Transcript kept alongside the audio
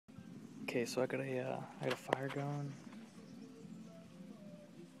Okay, so I got a fire going.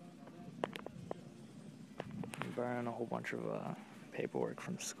 I'm burning a whole bunch of paperwork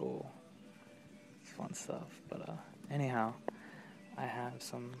from school. It's fun stuff. But anyhow, I have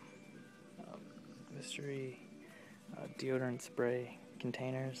some mystery deodorant spray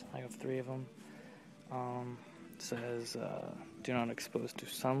containers. I have 3 of them. It says do not expose to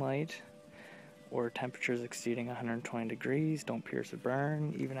sunlight or temperatures exceeding 120 degrees. Don't pierce or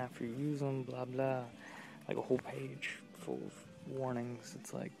burn even after you use them. Blah blah. Like a whole page full of warnings.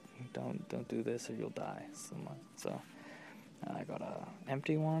 It's like don't do this or you'll die. So I got a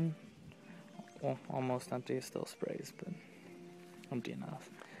empty one. Well, almost empty. It still sprays, but empty enough.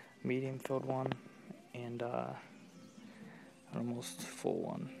 Medium filled one and an almost full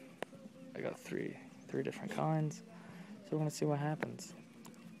one. I got three different kinds. So we're gonna see what happens.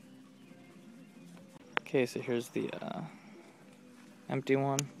 Okay, so here's the empty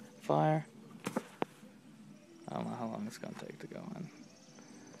one, fire. I don't know how long it's gonna take to go in.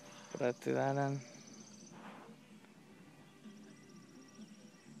 But I threw that in.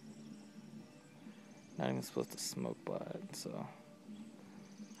 Not even supposed to smoke by it, so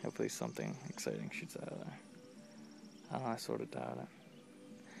hopefully something exciting shoots out of there. I don't know, I sort of doubt it.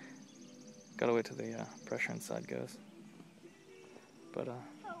 Gotta wait till the pressure inside goes. But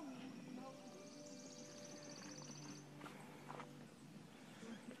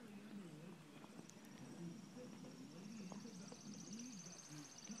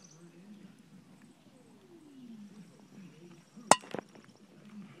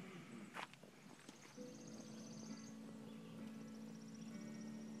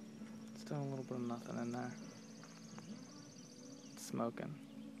still a little bit of nothing in there. It's smoking.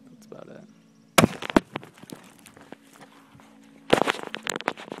 That's about it.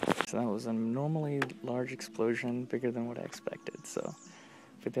 So that was a normally large explosion, bigger than what I expected. So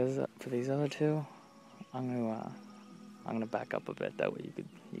for these other 2, I'm gonna back up a bit. That way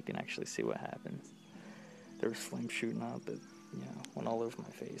you can actually see what happens. There was flames shooting out that went all over my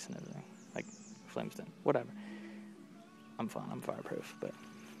face and everything. Like flames didn't. Whatever. I'm fine. I'm fireproof. But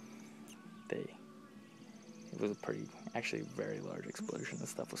it was actually very large explosion. The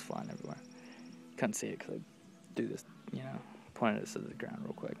stuff was flying everywhere. Couldn't see it because I do this, pointed this to the ground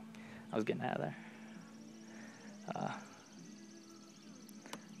real quick. I was getting out of there.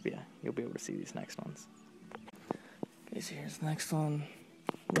 But yeah, you'll be able to see these next ones. Okay, so here's the next one.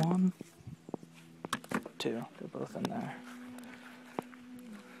 1, 2, they're both in there.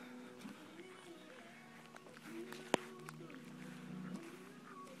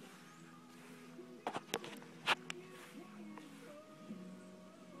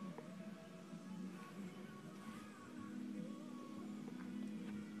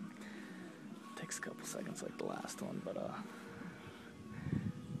 Takes a couple seconds like the last one, but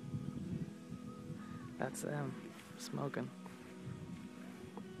that's them smoking.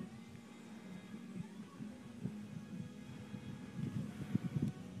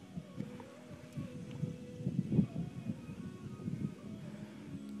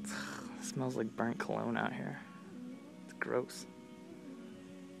 It smells like burnt cologne out here. It's gross.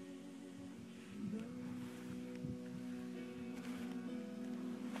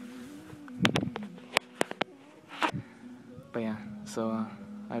 But yeah, so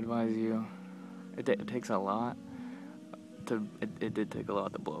I advise you, it takes a lot it did take a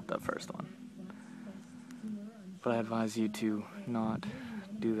lot to blow up that first one. But I advise you to not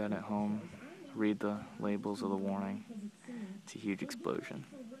do that at home. Read the labels of the warning. It's a huge explosion.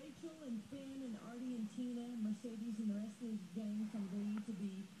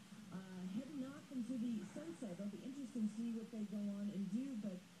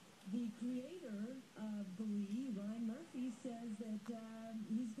 The creator of Glee, Ryan Murphy, says that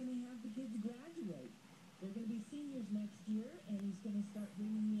he's going to have the kids graduate. They're going to be seniors next year, and he's going to start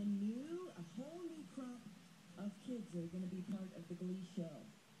bringing in a whole new crop of kids that are going to be part of the Glee show.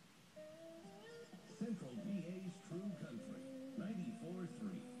 Central PA's True Country,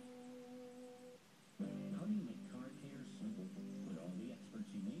 94.3. How do you make car care simple with all the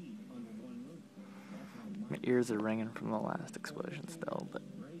experts you need under one roof? My ears are ringing from the last explosion still, but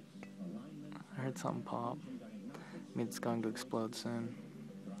I heard something pop. I mean, it's going to explode soon.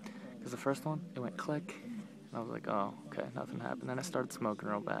 Because the first one, it went click, and I was like, oh, okay, nothing happened. Then I started smoking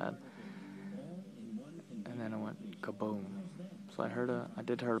real bad, and then it went kaboom. So I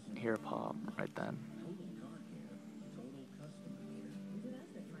did hear a pop right then.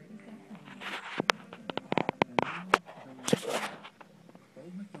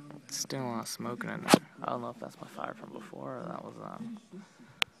 Still a lot of smoking in there. I don't know if that's my fire from before or that was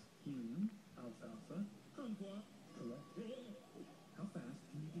How fast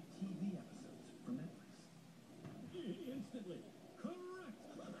can you get TV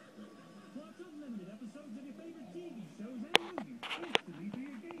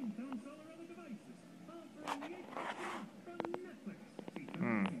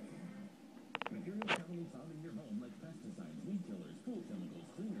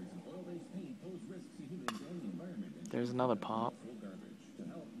There's another pop. To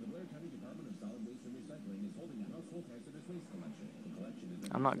help, the Blair County Department of Solid Waste and Recycling is holding a household hazardous waste collection. The collection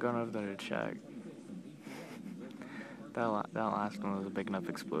is I'm not going over there to check. That last one was a big enough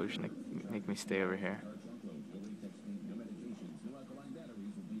explosion to make me stay over here.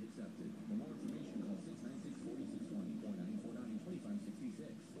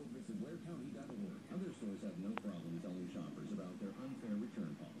 Other stores have no problem telling shoppers about their unfair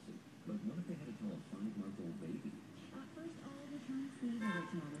return policy. But what if they had to tell a 5-month-old baby? First, all returns need a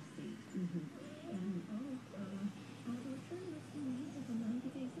original receipt. And the return listing uses a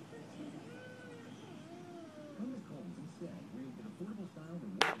 90-day support test. Come to Cole's instead, where you get affordable style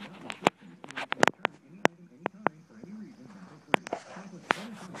reward without restrictions, and you can return any item anytime for any reason until free. Shop with 20%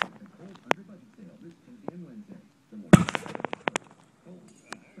 at Cole's Under Budget Sale this Tuesday and Wednesday. For more Cole's,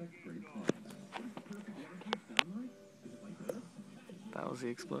 expect great style. What does the perfect waterproof sound like? Is it like this? That was the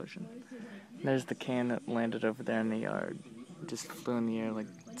explosion. There's the can that landed over there in the yard. It just flew in the air like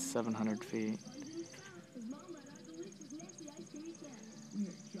 700 feet. We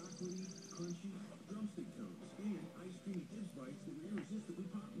had chocolatey, crunchy, drumstick tones, and ice creamy dish bites that were irresistibly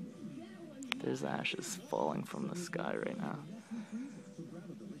popping. There's ashes falling from the sky right now.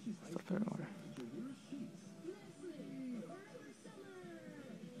 Stuff everywhere.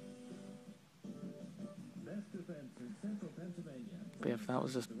 Best defense in central Pennsylvania. But yeah, that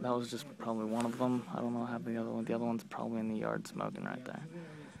was just probably one of them. I don't know how the other one's probably in the yard smoking right there.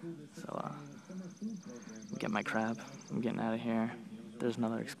 So get my crap. I'm getting out of here. There's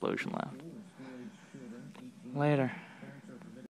another explosion left. Later.